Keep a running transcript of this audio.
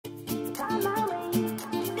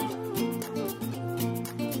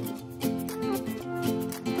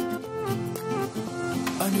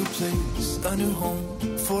a new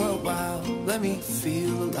home for a while. Let me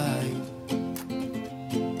feel alive.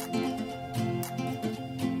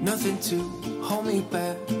 Nothing to hold me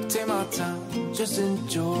back. Take my time, just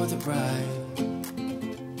enjoy the ride.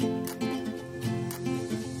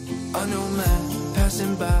 A new man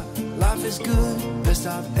passing by. Life is good, best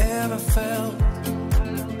I've ever felt.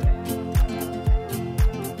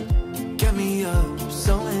 Get me up,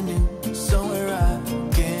 somewhere new, somewhere I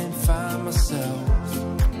can find myself.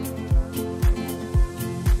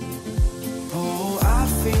 Oh, I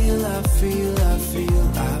feel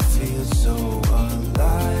so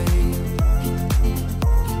alive.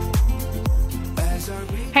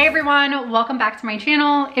 Hey everyone, welcome back to my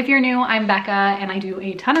channel. If you're new, I'm Becca and I do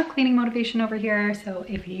a ton of cleaning motivation over here. So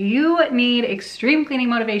if you need extreme cleaning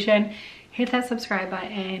motivation, hit that subscribe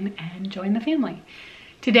button and join the family.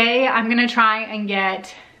 Today, I'm gonna try and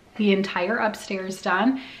get the entire upstairs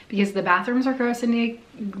done because the bathrooms are gross and need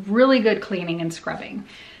really good cleaning and scrubbing.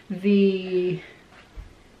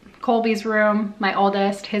 Colby's room, my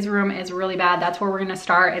oldest, his room is really bad. That's where we're gonna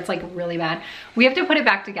start. It's like really bad. We have to put it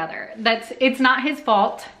back together. It's not his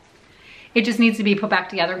fault. It just needs to be put back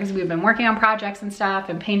together because we've been working on projects and stuff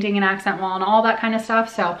and painting an accent wall and all that kind of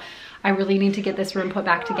stuff. So I really need to get this room put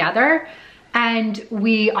back together. And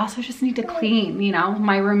we also just need to clean, you know?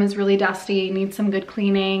 My room is really dusty, needs some good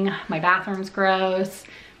cleaning. My bathroom's gross.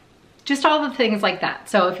 Just all the things like that.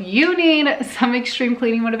 So if you need some extreme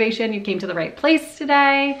cleaning motivation, you came to the right place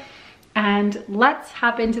today. And let's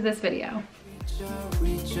hop into this video.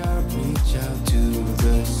 Reach out to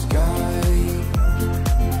the sky.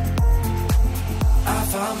 I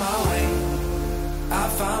found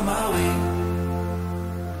my way.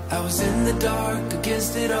 I was in the dark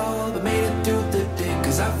against it all, but made it through the day.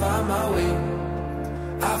 Cause I found my way.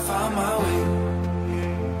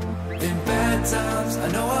 In bad times,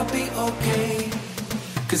 I know I'll be okay.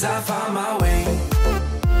 Cause I found my way.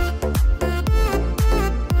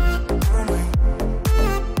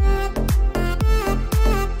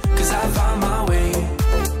 Cause I found my way.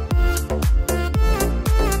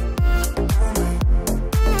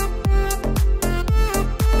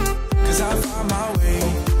 Cause I found my way.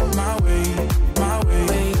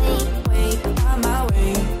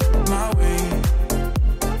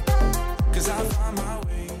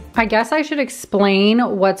 I guess I should explain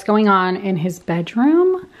what's going on in his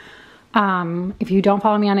bedroom. If you don't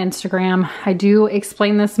follow me on Instagram, I do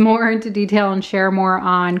explain this more into detail and share more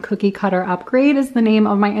on Cookie Cutter Upgrade is the name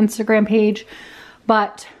of my Instagram page.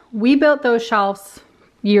 But we built those shelves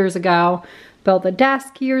years ago, built the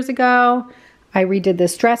desk years ago. I redid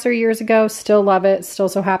this dresser years ago, still love it, still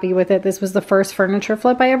so happy with it. This was the first furniture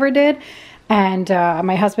flip I ever did. And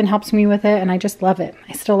my husband helps me with it and I just love it.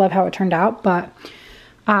 I still love how it turned out, but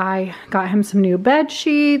I got him some new bed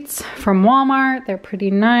sheets from Walmart. They're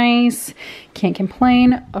pretty nice. Can't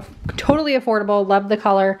complain. Totally affordable. Love the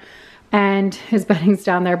color. And his bedding's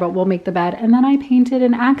down there, but we'll make the bed. And then I painted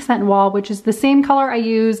an accent wall, which is the same color I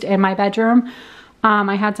used in my bedroom.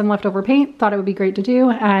 I had some leftover paint, thought it would be great to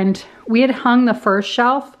do. And we had hung the first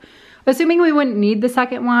shelf, assuming we wouldn't need the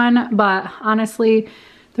second one. But honestly,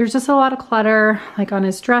 there's just a lot of clutter like on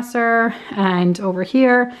his dresser and over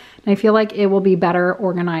here. And I feel like it will be better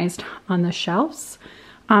organized on the shelves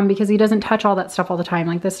because he doesn't touch all that stuff all the time.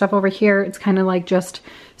 Like this stuff over here, it's kind of like just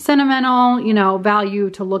sentimental, you know, value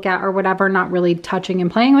to look at or whatever, not really touching and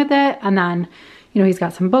playing with it. And then, you know, he's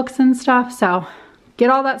got some books and stuff. So get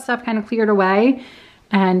all that stuff kind of cleared away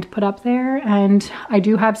and put up there. And I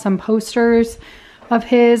do have some posters of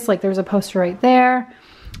his, like there's a poster right there.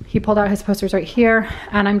 He pulled out his posters right here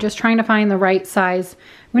and I'm just trying to find the right size.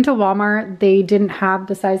 I went to Walmart, they didn't have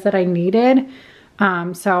the size that I needed.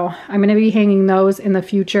 So I'm gonna be hanging those in the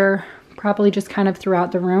future, probably just kind of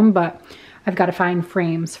throughout the room, but I've got to find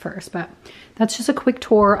frames first. But that's just a quick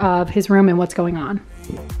tour of his room and what's going on.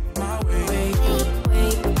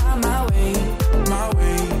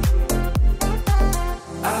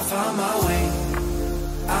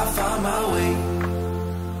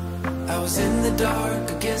 I was in the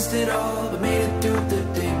dark against it all, but made it through the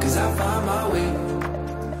day. Cause I found my way.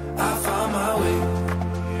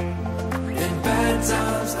 In bad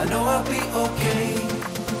times, I know I'll be okay.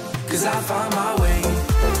 Cause I found my way.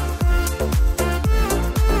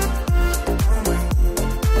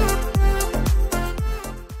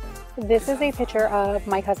 This is a picture of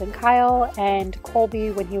my cousin Kyle and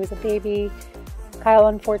Colby when he was a baby. Kyle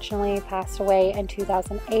unfortunately passed away in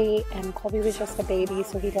 2008 and Colby was just a baby,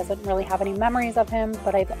 so he doesn't really have any memories of him,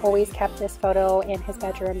 but I've always kept this photo in his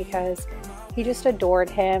bedroom because he just adored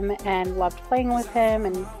him and loved playing with him,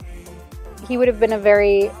 and he would have been a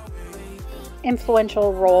very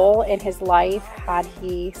influential role in his life had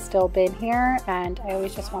he still been here, and I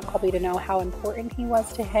always just want Colby to know how important he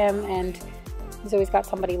was to him, and he's always got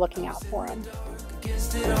somebody looking out for him.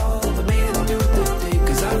 Against it all, but made it through the day,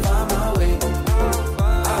 'cause I found my way.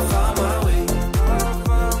 I found my way.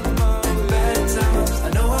 In bad times, I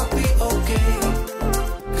know I'll be okay,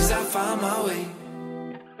 'cause I found my way.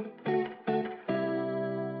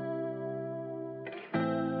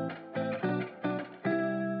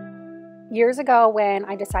 Years ago, when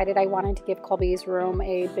I decided I wanted to give Colby's room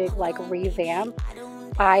a big like revamp,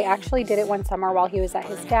 I actually did it one summer while he was at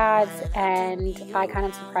his dad's, and I kind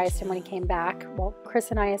of surprised him when he came back. Well,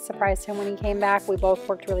 Chris and I surprised him when he came back. We both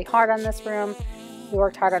worked really hard on this room. We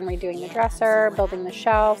worked hard on redoing the dresser, building the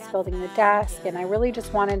shelves, building the desk, and I really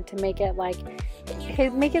just wanted to make it like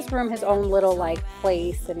make his room his own little like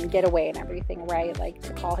place and getaway and everything, right? Like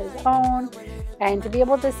to call his own and to be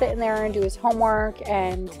able to sit in there and do his homework.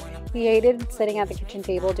 And he hated sitting at the kitchen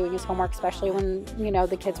table doing his homework, especially when, you know,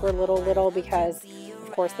 the kids were little, because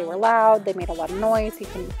of course they were loud, they made a lot of noise, he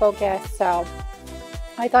couldn't focus. So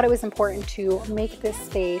I thought it was important to make this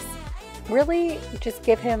space, really just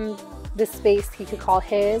give him the space he could call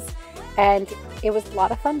his. And it was a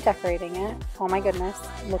lot of fun decorating it. Oh my goodness,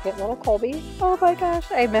 look at little Colby. Oh my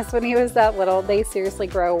gosh, I miss when he was that little. They seriously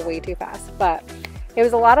grow way too fast. But it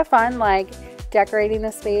was a lot of fun like decorating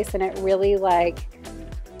the space, and it really like,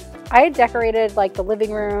 I had decorated like the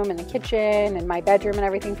living room and the kitchen and my bedroom and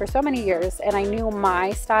everything for so many years, and I knew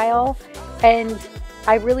my style, and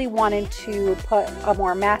I really wanted to put a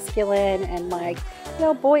more masculine and like, you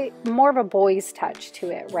know, more of a boy's touch to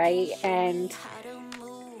it, right? And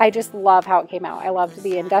I just love how it came out. I loved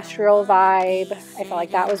the industrial vibe. I felt like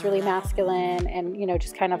that was really masculine and, you know,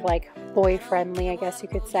 just kind of like boy friendly, I guess you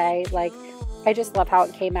could say. Like, I just love how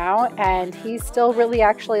it came out, and he still really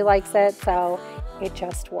actually likes it, so it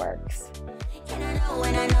just works. And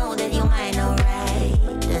I know that you might know right.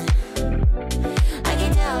 I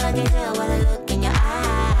can tell by the look in your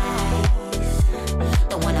eyes.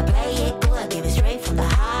 Don't wanna play it cool, I give it straight from the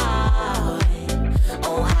heart.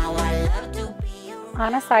 Oh, how I love to be around.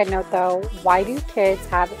 On a side note though, why do kids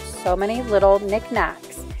have so many little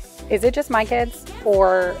knickknacks? Is it just my kids,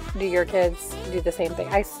 or do your kids do the same thing?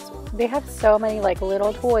 They have so many like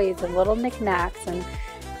little toys and little knickknacks, and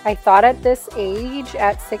I thought at this age,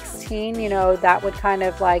 at 16, you know, that would kind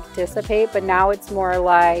of like dissipate, but now it's more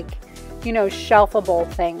like, you know, shelfable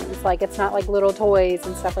things. Like, it's not like little toys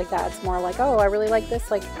and stuff like that. It's more like, oh, I really like this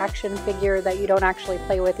like action figure that you don't actually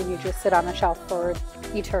play with and you just sit on a shelf for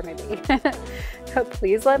eternity.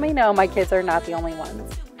 Please let me know my kids are not the only ones.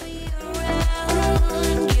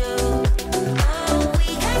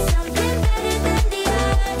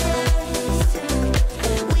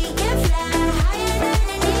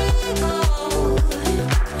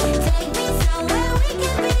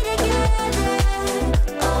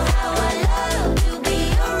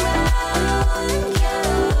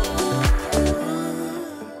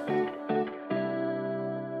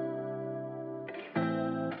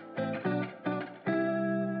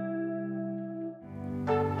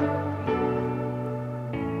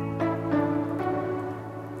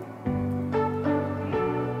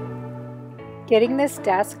 Getting this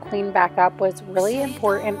desk cleaned back up was really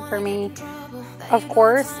important for me. Of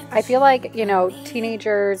course, I feel like, you know,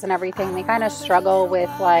 teenagers and everything, they kind of struggle with,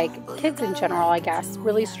 like, kids in general, I guess,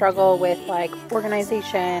 really struggle with, like,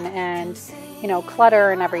 organization and, you know,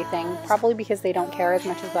 clutter and everything, probably because they don't care as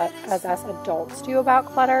much as us adults do about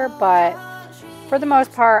clutter. But for the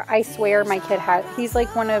most part, I swear my kid he's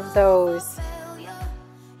like one of those,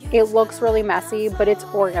 it looks really messy, but it's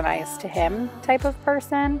organized to him type of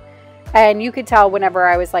person. And you could tell whenever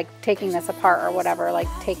I was like taking this apart or whatever, like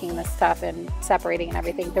taking this stuff and separating and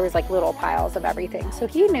everything, there was like little piles of everything. So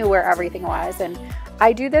he knew where everything was. And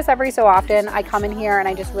I do this every so often. I come in here and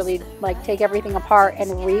I just really like take everything apart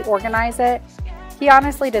and reorganize it. He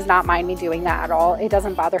honestly does not mind me doing that at all. It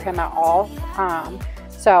doesn't bother him at all.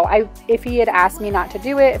 So if he had asked me not to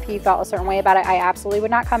do it, if he felt a certain way about it, I absolutely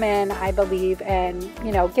would not come in. I believe in,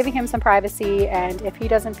 you know, giving him some privacy. And if he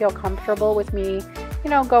doesn't feel comfortable with me,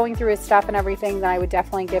 you know, going through his stuff and everything, then I would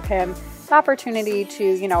definitely give him the opportunity to,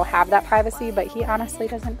 you know, have that privacy. But he honestly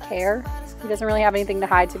doesn't care. He doesn't really have anything to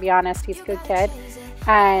hide, to be honest. He's a good kid.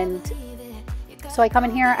 And so I come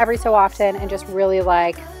in here every so often and just really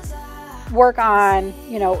like work on,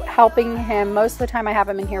 you know, helping him. Most of the time I have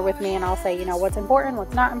him in here with me and I'll say, you know, what's important,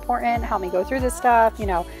 what's not important, help me go through this stuff, you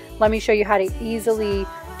know, let me show you how to easily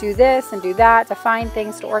do this and do that, to find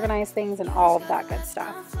things, to organize things, and all of that good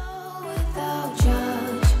stuff.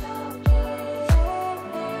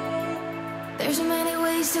 There's so many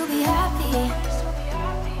ways to be happy.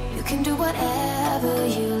 You can do whatever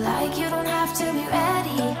you like. You don't have to be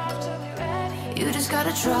ready. You just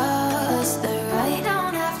gotta trust the right.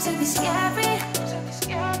 Don't have to be scary.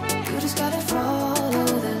 You just gotta follow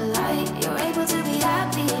the light. You're able to be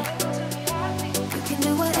happy. You can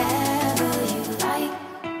do whatever you like.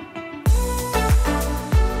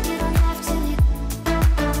 You don't have to be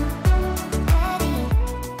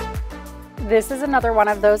ready. This is another one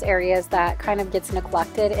of those areas that kind of gets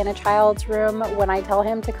neglected in a child's room. When I tell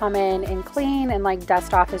him to come in and clean and like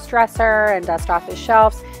dust off his dresser and dust off his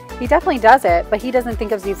shelves, he definitely does it, but he doesn't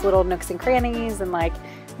think of these little nooks and crannies and like,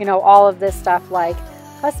 you know, all of this stuff like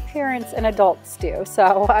us parents and adults do.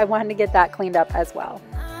 So I wanted to get that cleaned up as well.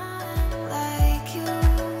 Like you.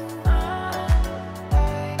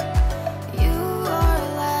 You are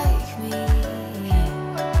like me.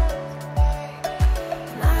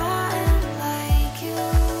 I am like you.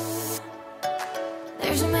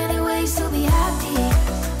 There's so many ways to be happy.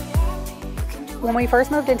 When we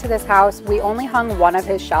first moved into this house, we only hung one of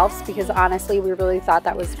his shelves because honestly, we really thought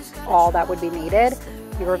that was all that would be needed.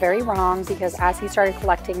 We were very wrong because as he started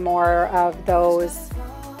collecting more of those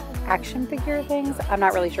action figure things, I'm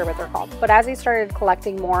not really sure what they're called, but as he started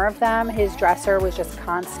collecting more of them, his dresser was just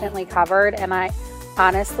constantly covered. And I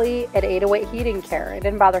honestly, it ate away. He didn't care. It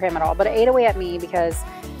didn't bother him at all, but it ate away at me because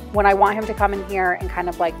when I want him to come in here and kind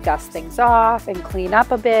of like dust things off and clean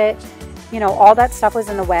up a bit, you know, all that stuff was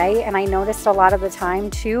in the way. And I noticed a lot of the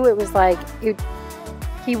time too, it was like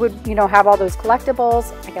he would, you know, have all those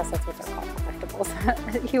collectibles. I guess that's what they're called,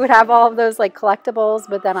 collectibles. He would have all of those like collectibles,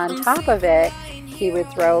 but then on top of it, he would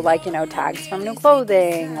throw like, you know, tags from new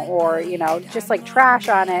clothing or, you know, just like trash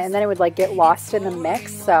on it. And then it would like get lost in the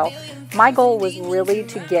mix. So my goal was really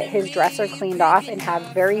to get his dresser cleaned off and have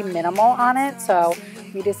very minimal on it. So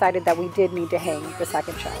we decided that we did need to hang the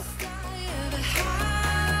second shelf.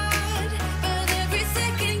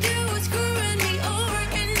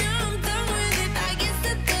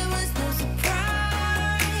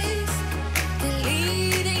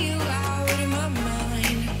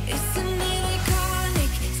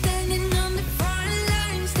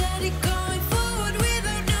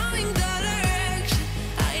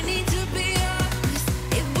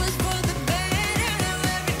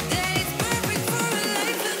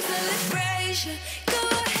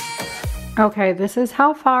 Okay, this is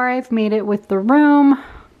how far I've made it with the room.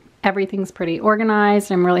 Everything's pretty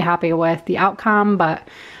organized. I'm really happy with the outcome, but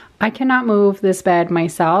I cannot move this bed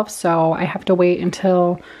myself, so I have to wait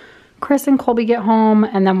until Chris and Colby get home,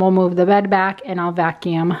 and then we'll move the bed back and I'll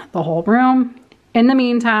vacuum the whole room. In the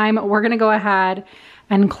meantime, we're gonna go ahead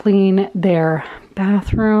and clean their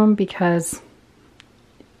bathroom because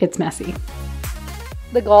it's messy.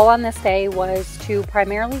 The goal on this day was to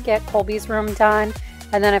primarily get Colby's room done.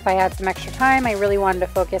 And then if I had some extra time, I really wanted to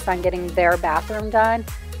focus on getting their bathroom done.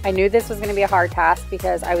 I knew this was going to be a hard task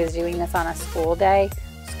because I was doing this on a school day.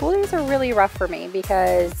 School days are really rough for me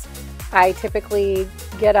because I typically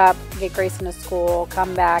get up, get Grayson to school,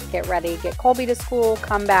 come back, get ready, get Colby to school,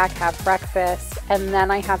 come back, have breakfast, and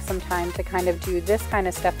then I have some time to kind of do this kind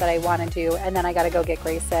of stuff that I want to do, and then I got to go get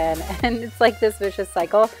Grayson. And it's like this vicious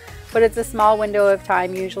cycle, but it's a small window of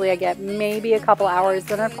time. Usually I get maybe a couple hours.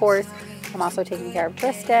 Then of course, I'm also taking care of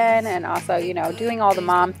Tristan and also, you know, doing all the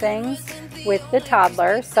mom things with the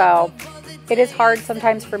toddler. So it is hard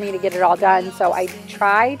sometimes for me to get it all done. So I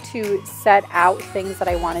try to set out things that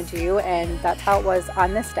I want to do. And that's how it was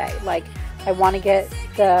on this day. Like I want to get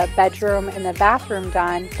the bedroom and the bathroom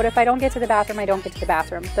done. But if I don't get to the bathroom, I don't get to the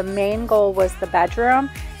bathroom. The main goal was the bedroom,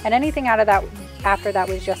 and anything out of that after that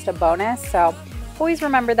was just a bonus. So always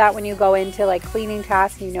remember that when you go into like cleaning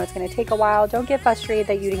tasks, you know it's going to take a while. Don't get frustrated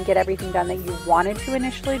that you didn't get everything done that you wanted to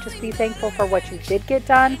initially. Just be thankful for what you did get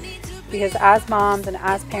done, because as moms and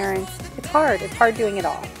as parents, it's hard. It's hard doing it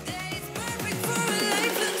all.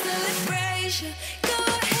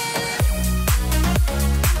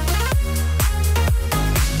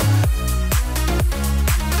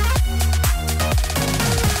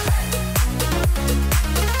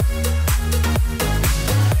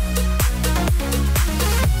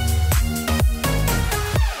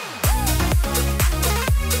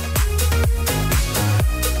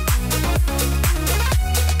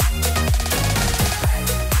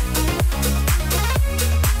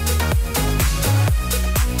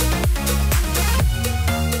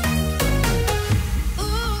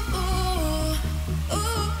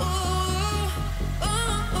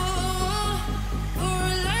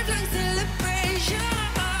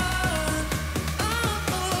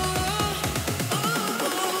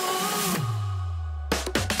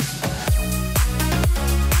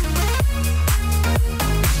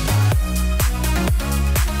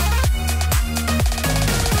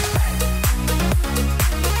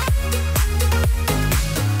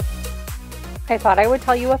 I thought I would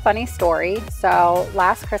tell you a funny story. So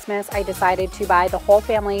last Christmas, I decided to buy the whole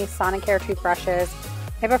family Sonicare toothbrushes.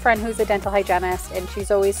 I have a friend who's a dental hygienist, and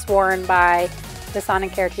she's always sworn by the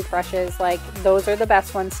Sonicare toothbrushes. Like, those are the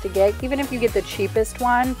best ones to get. Even if you get the cheapest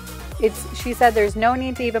one, she said there's no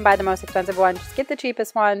need to even buy the most expensive one. Just get the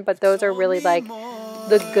cheapest one. But those are really like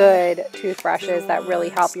the good toothbrushes that really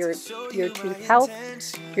help your tooth health,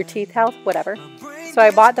 your teeth health, whatever. So I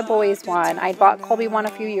bought the boys one. I bought Colby one a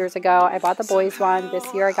few years ago. I bought the boys one. This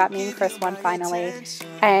year I got me and Chris one finally.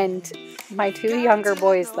 And my 2 younger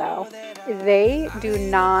boys, though, they do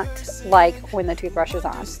not like when the toothbrush is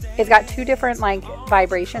on. It's got 2 different like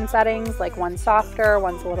vibration settings, like one's softer,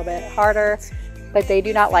 one's a little bit harder, but they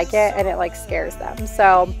do not like it, and it like scares them.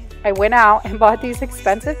 So I went out and bought these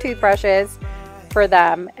expensive toothbrushes for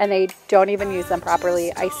them, and they don't even use them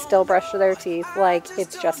properly. I still brush their teeth like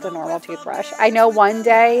it's just a normal toothbrush. I know one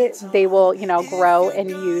day they will, you know, grow and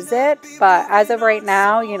use it, but as of right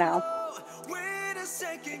now, you know,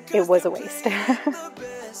 it was a waste.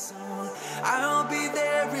 I'll be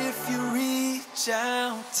there if you reach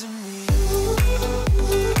out to me.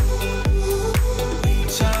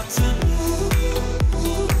 Reach out to me.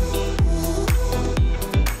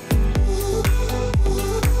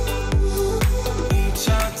 Reach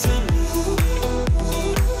out to me.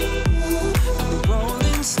 I'm a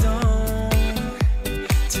rolling stone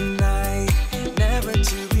tonight, never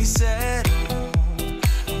to be set.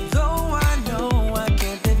 Though I know I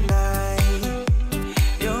can't deny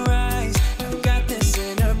your eyes. I've got this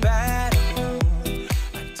inner battle.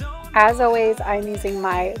 As always, I'm using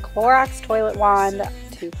my Clorox toilet wand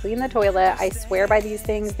to clean the toilet. I swear by these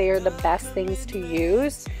things, they are the best things to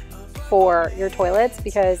use for your toilets,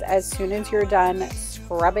 because as soon as you're done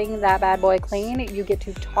scrubbing that bad boy clean, you get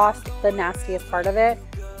to toss the nastiest part of it,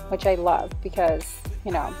 which I love because,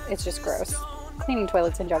 you know, it's just gross. Cleaning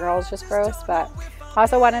toilets in general is just gross. But I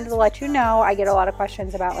also wanted to let you know, I get a lot of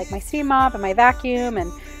questions about like my steam mop and my vacuum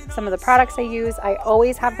and some of the products I use. I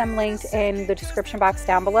always have them linked in the description box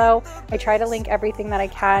down below. I try to link everything that I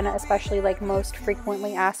can, especially like most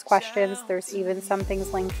frequently asked questions. There's even some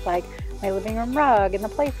things linked like my living room rug and the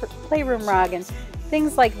playroom rug and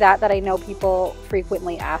things like that that I know people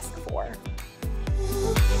frequently ask for.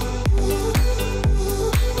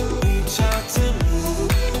 Reach out to me.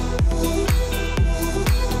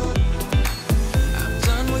 I'm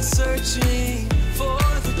done with searching for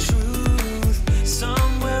the truth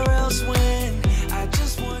somewhere else when I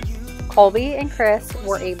just want you. Colby and Chris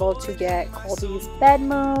were able to get Colby's bed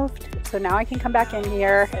moved, so now I can come back in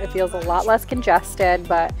here. It feels a lot less congested,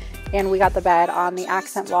 and we got the bed on the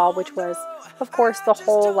accent wall, which was of course the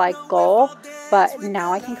whole like goal, but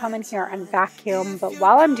now I can come in here and vacuum. But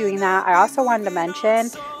while I'm doing that, I also wanted to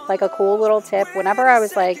mention like a cool little tip. Whenever I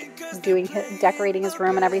was like decorating his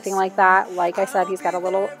room and everything like that, like I said, he's got a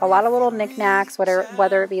lot of little knickknacks,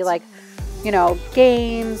 whether it be like, you know,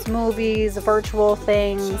 games, movies, virtual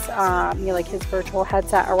things, you know, like his virtual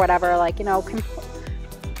headset or whatever, like, you know,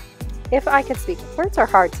 if I could speak, words are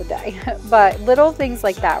hard today, but little things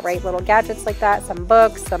like that, right? Little gadgets like that, some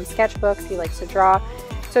books, some sketchbooks, he likes to draw.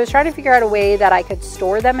 So I was trying to figure out a way that I could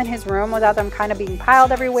store them in his room without them kind of being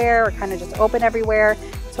piled everywhere or kind of just open everywhere.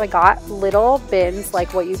 So I got little bins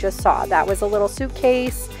like what you just saw. That was a little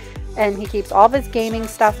suitcase, and he keeps all of his gaming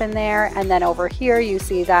stuff in there. And then over here, you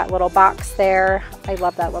see that little box there. I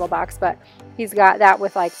love that little box, but he's got that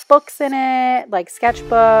with like books in it, like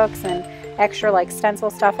sketchbooks and extra like stencil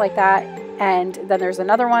stuff like that. And then there's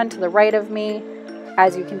another one to the right of me.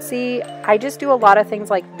 As you can see, I just do a lot of things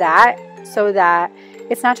like that so that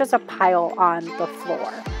it's not just a pile on the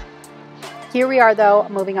floor. Here we are though,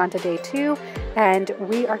 moving on to day 2, and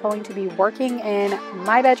we are going to be working in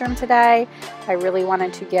my bedroom today. I really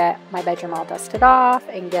wanted to get my bedroom all dusted off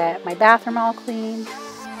and get my bathroom all clean.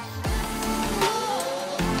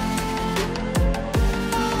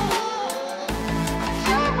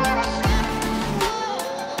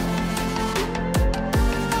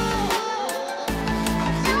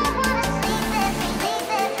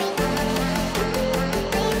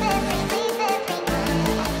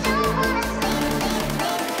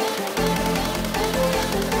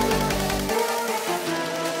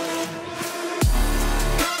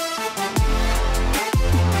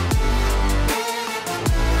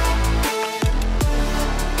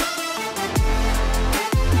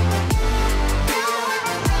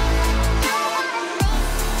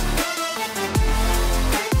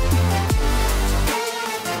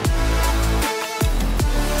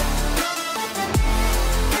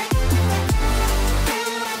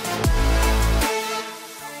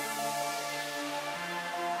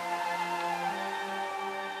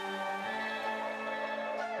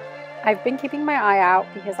 I've been keeping my eye out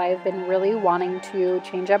because I've been really wanting to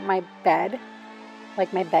change up my bed,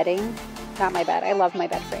 like my bedding. Not my bed, I love my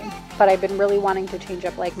bed frame, but I've been really wanting to change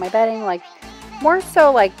up like my bedding, like more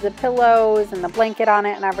so like the pillows and the blanket on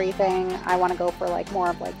it and everything. I want to go for like more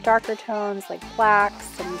of like darker tones, like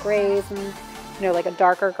blacks and grays and, you know, like a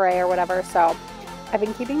darker gray or whatever. So I've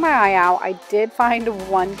been keeping my eye out. I did find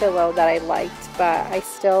one pillow that I liked, but I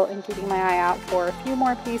still am keeping my eye out for a few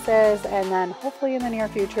more pieces, and then hopefully in the near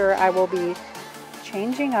future I will be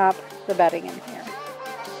changing up the bedding in here.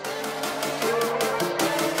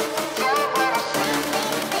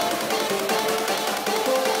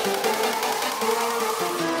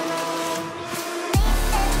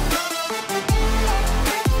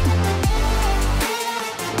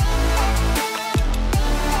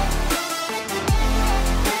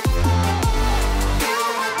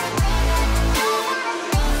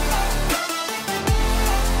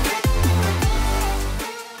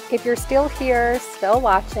 If you're still here, still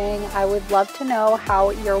watching, I would love to know how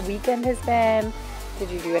your weekend has been.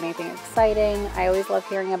 Did you do anything exciting? I always love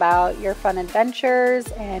hearing about your fun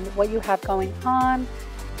adventures and what you have going on.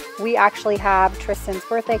 We actually have Tristan's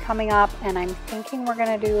birthday coming up, and I'm thinking we're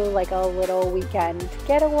gonna do like a little weekend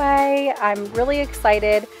getaway. I'm really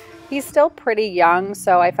excited. He's still pretty young,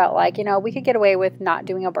 so I felt like, you know, we could get away with not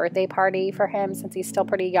doing a birthday party for him since he's still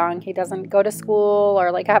pretty young. He doesn't go to school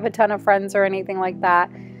or like have a ton of friends or anything like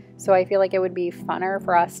that. So I feel like it would be funner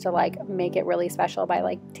for us to like make it really special by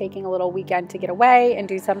like taking a little weekend to get away and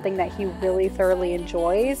do something that he really thoroughly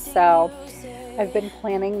enjoys. So I've been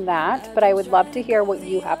planning that, but I would love to hear what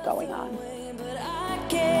you have going on. But I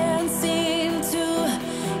can't seem to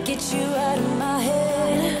get you out of my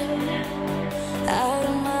head, out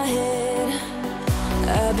of my head.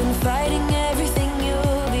 I've been fighting everything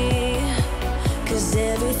you'll be, 'cause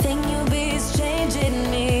everything you'll be is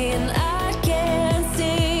changing me, and I can't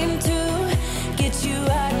seem to get you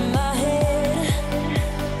out of my head,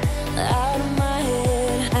 out of my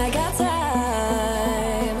head. I got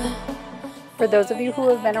time. For those of you who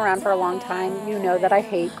have been around for a long time, you know that I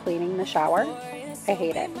hate cleaning the shower. I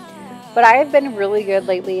hate it. But I have been really good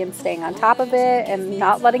lately in staying on top of it and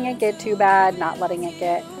not letting it get too bad, not letting it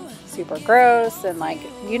get super gross. And like,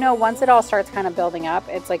 you know, once it all starts kind of building up,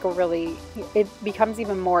 it's like it becomes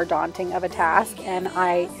even more daunting of a task. And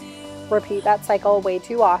I repeat that cycle way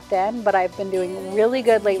too often, but I've been doing really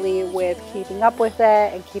good lately with keeping up with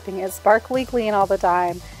it and keeping it sparkly clean all the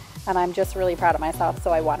time. And I'm just really proud of myself,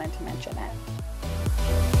 so I wanted to mention it.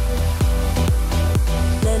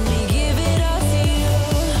 Let me give it all to you.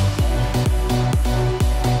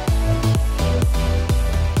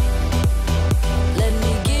 Let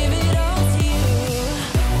me give it all to you.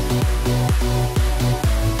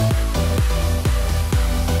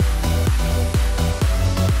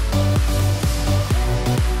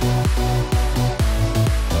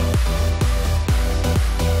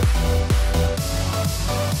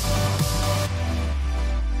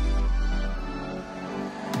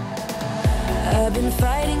 I've been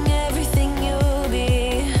fighting everything you'll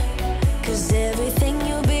be, 'cause everything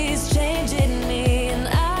you'll be is changing me, and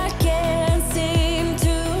I can't seem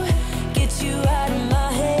to get you out of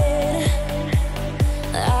my head,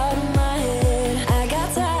 out of my head. I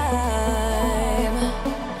got time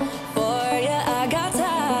for you, I got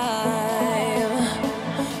time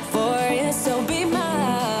for you, so be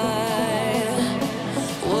mine.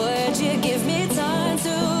 Would you give me time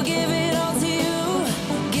to give it all to you,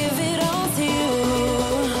 give it all to you?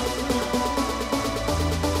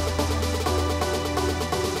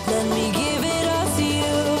 Let me give it all to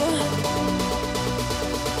you.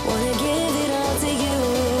 Wanna give it all to you.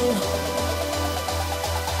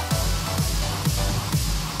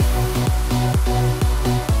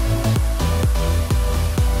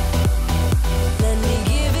 Let me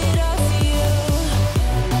give it all to you.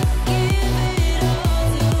 Give it all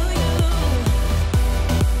to you.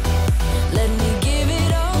 Let me give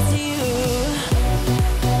it all to you.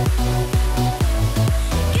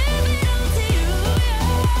 Give it all to you, yeah.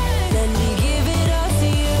 Let me give it all to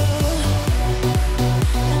you.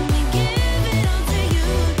 Let me give it all to you,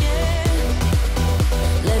 yeah.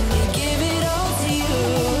 Let me give it all to you.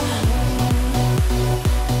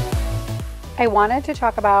 I wanted to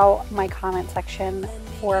talk about my comment section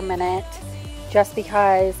for a minute, just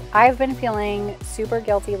because I've been feeling super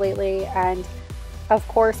guilty lately, and of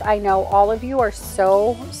course I know all of you are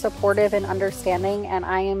so supportive and understanding, and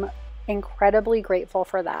I am incredibly grateful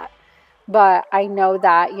for that. But I know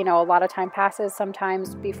that, you know, a lot of time passes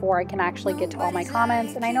sometimes before I can actually get to all my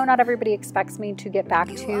comments, and I know not everybody expects me to get back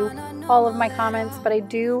to all of my comments, but I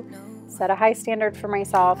do set a high standard for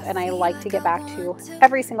myself, and I like to get back to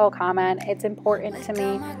every single comment. It's important to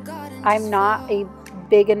me. I'm not a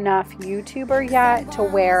big enough YouTuber yet to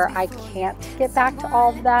where I can't get back to all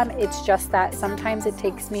of them. It's just that sometimes it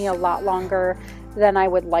takes me a lot longer than I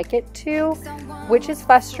would like it to, which is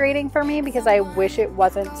frustrating for me because I wish it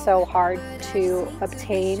wasn't so hard to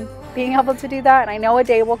obtain being able to do that. And I know a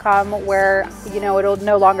day will come where, you know, it'll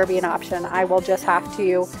no longer be an option. I will just have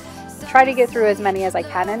to try to get through as many as I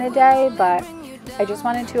can in a day. But I just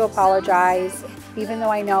wanted to apologize, even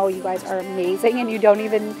though I know you guys are amazing and you don't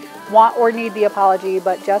even want or need the apology,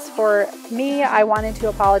 but just for me, I wanted to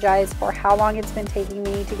apologize for how long it's been taking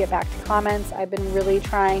me to get back to comments. I've been really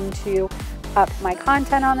trying to up my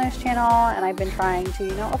content on this channel, and I've been trying to,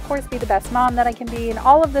 you know, of course, be the best mom that I can be and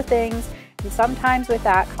all of the things. And sometimes with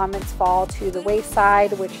that, comments fall to the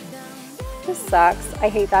wayside, which just sucks. I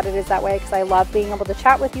hate that it is that way because I love being able to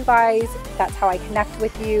chat with you guys. That's how I connect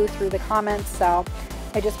with you, through the comments. So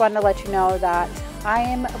I just wanted to let you know that I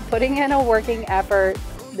am putting in a working effort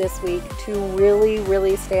this week to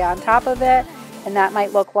really stay on top of it. And that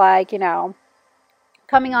might look like, you know,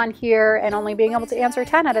 coming on here and only being able to answer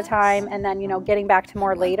 10 at a time, and then, you know, getting back to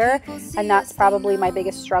more later. And that's probably my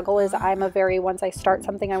biggest struggle, is I'm a very, once I start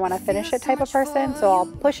something, I want to finish it type of person. So I'll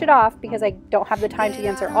push it off because I don't have the time to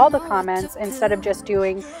answer all the comments, instead of just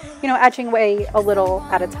doing, you know, etching away a little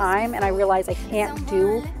at a time. And I realize I can't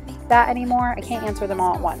do that anymore. I can't answer them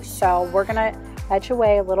all at once. So we're gonna etch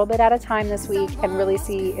away a little bit at a time this week and really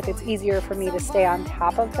see if it's easier for me to stay on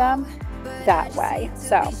top of them that way.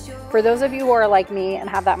 So for those of you who are like me and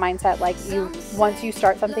have that mindset, like, you, once you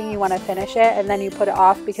start something, you want to finish it, and then you put it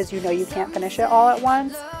off because you know you can't finish it all at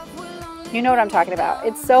once, you know what I'm talking about.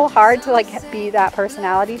 It's so hard to like be that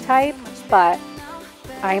personality type, but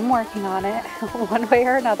I'm working on it. One way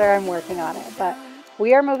or another, I'm working on it. But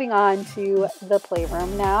we are moving on to the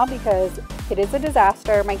playroom now because it is a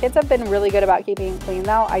disaster. My kids have been really good about keeping it clean,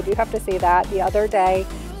 though. I do have to say that. The other day,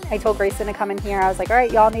 I told Grayson to come in here. I was like, all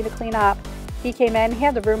right, y'all need to clean up. He came in. He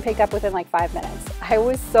had the room picked up within like 5 minutes. I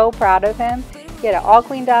was so proud of him. He had it all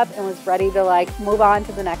cleaned up and was ready to like move on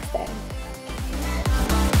to the next thing.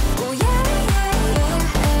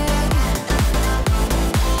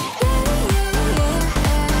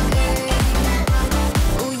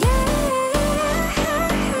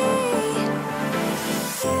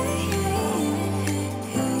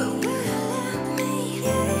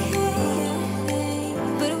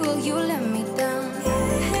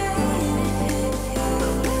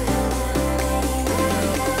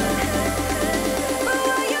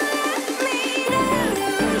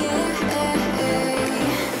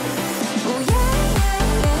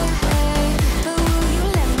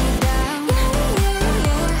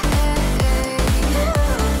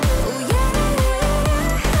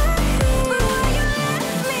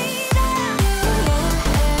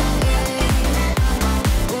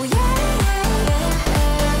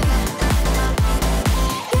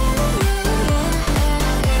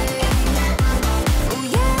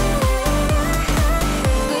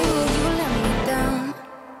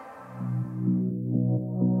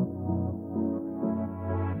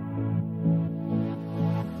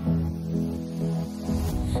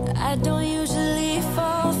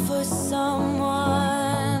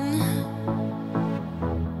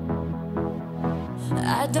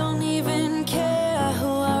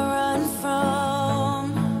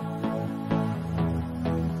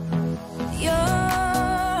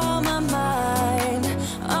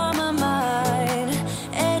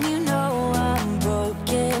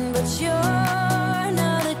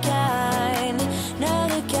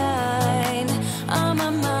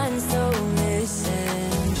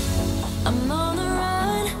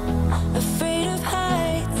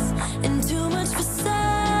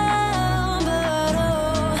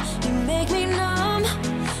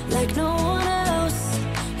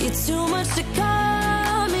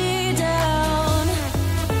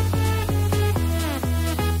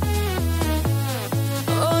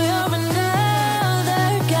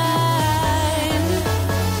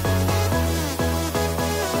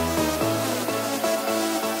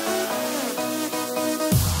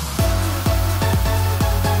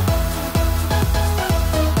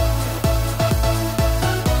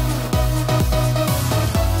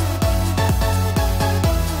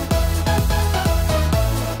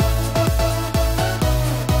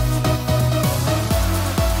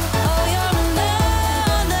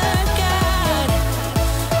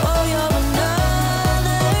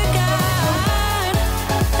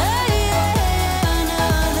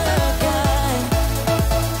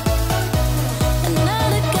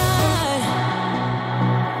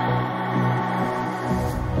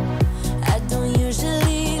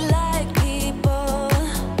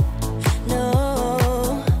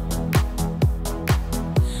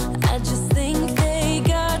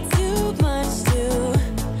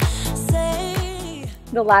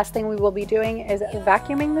 last thing we will be doing is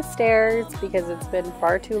vacuuming the stairs because it's been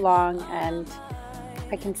far too long and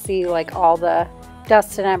I can see like all the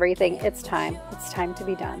dust and everything. It's time to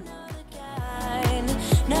be done.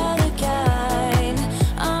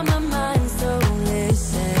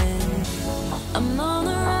 I'm on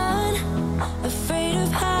the run, afraid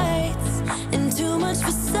of heights, and too much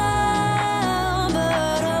for sound.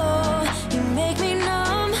 But oh, you make me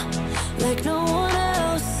numb like no one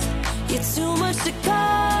else. You're too much to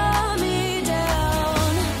calm me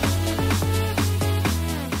down.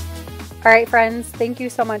 All right, friends, thank you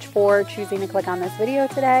so much for choosing to click on this video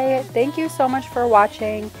today. Thank you so much for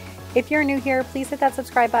watching. If you're new here, please hit that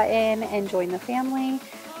subscribe button and join the family.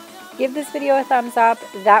 Give this video a thumbs up.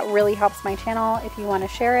 That really helps my channel. If you want to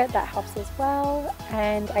share it, that helps as well.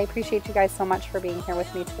 And I appreciate you guys so much for being here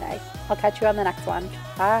with me today. I'll catch you on the next one.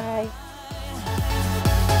 Bye.